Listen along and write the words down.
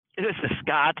This is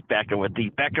Scott Becker with the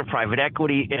Becker Private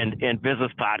Equity and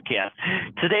Business Podcast.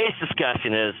 Today's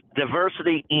discussion is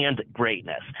diversity and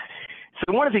greatness.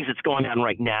 So one of the things that's going on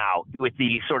right now with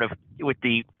this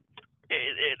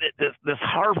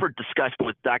Harvard discussion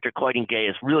with Dr. Claudine Gay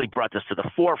has really brought this to the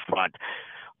forefront.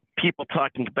 People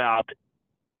talking about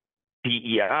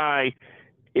DEI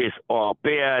is all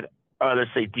bad. Others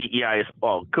say DEI is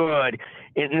all good.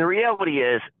 And the reality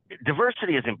is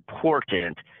diversity is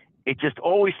important. It's just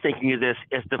always thinking of this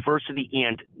as diversity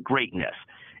and greatness.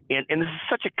 And this is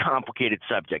such a complicated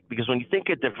subject because when you think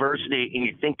of diversity and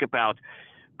you think about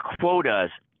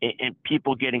quotas and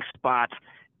people getting spots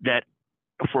that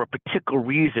for a particular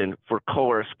reason, for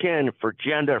color of skin, for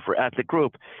gender, for ethnic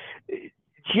group,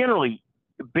 generally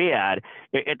bad.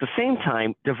 At the same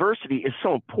time, diversity is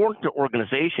so important to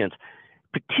organizations,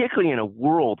 particularly in a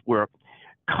world where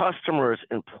customers,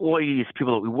 employees,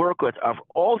 people that we work with of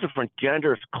all different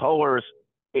genders, colors,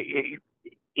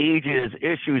 ages,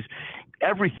 issues,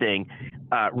 everything,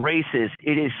 races.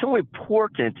 It is so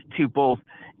important to both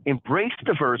embrace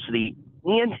diversity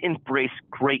and embrace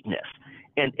greatness.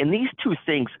 And these two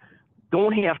things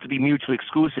don't have to be mutually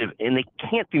exclusive, and they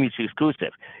can't be mutually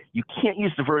exclusive. You can't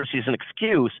use diversity as an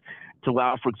excuse to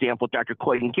allow, for example, Dr.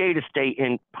 Claudine Gay to stay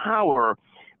in power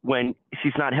when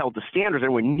she's not held to standards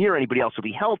anywhere near anybody else will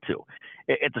be held to.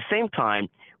 At the same time,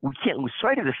 we can't lose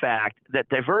sight of the fact that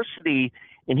diversity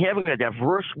and having a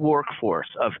diverse workforce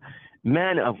of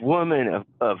men, of women,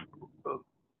 of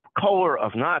color,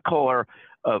 of not color,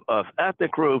 of ethnic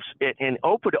groups, and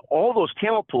open to all those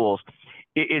talent pools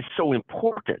is so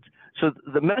important. So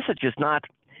the message is not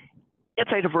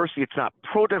anti-diversity, it's not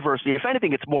pro-diversity. If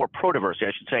anything, it's more pro-diversity,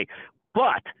 I should say.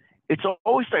 But it's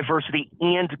always diversity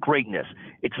and greatness.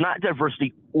 It's not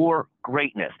diversity or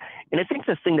greatness. And I think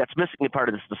the thing that's missing in part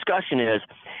of this discussion is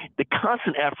the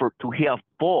constant effort to have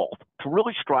both, to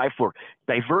really strive for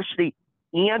diversity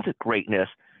and greatness,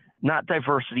 not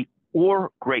diversity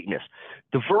or greatness.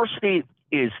 Diversity,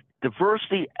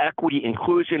 equity,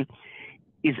 inclusion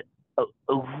is a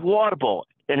laudable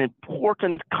and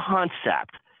important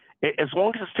concept as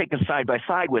long as it's taken side by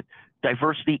side with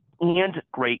diversity and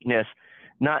greatness,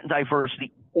 not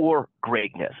diversity or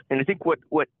greatness. And I think what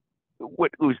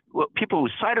people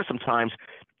lose sight of sometimes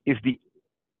is the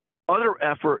other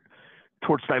effort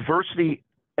towards diversity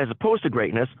as opposed to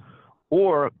greatness,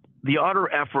 or the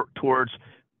other effort towards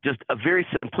just a very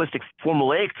simplistic,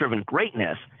 formulaic-driven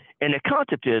greatness. And the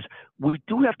concept is we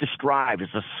do have to strive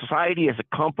as a society, as a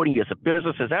company, as a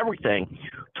business, as everything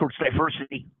towards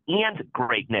diversity and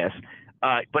greatness.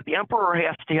 But the emperor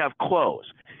has to have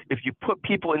clothes. If you put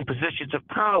people in positions of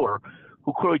power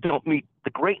who clearly don't meet the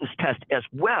greatness test as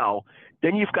well,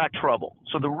 then you've got trouble.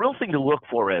 So the real thing to look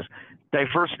for is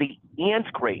diversity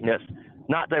and greatness,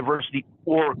 not diversity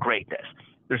or greatness.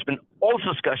 There's been all this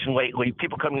discussion lately,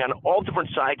 people coming on all different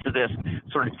sides of this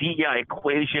sort of DEI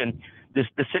equation. The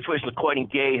situation with Claudine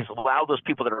Gay has allowed those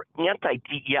people that are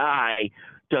anti-DEI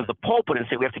to the pulpit and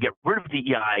say we have to get rid of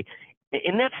DEI.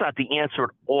 And that's not the answer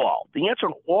at all. The answer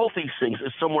on all these things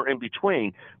is somewhere in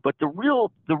between. But the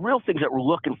real things that we're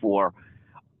looking for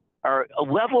are a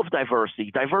level of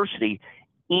diversity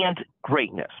and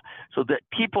greatness, so that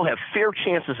people have fair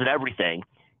chances at everything,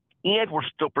 and we're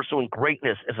still pursuing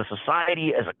greatness as a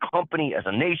society, as a company, as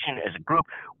a nation, as a group,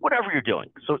 whatever you're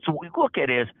doing. So what we look at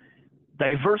is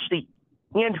diversity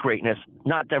and greatness,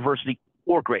 not diversity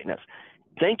or greatness.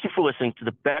 Thank you for listening to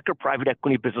the Becker Private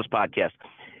Equity Business Podcast.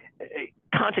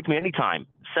 Contact me anytime,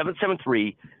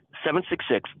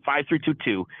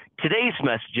 773-766-5322. Today's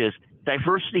message is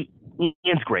diversity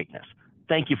and greatness.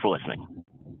 Thank you for listening.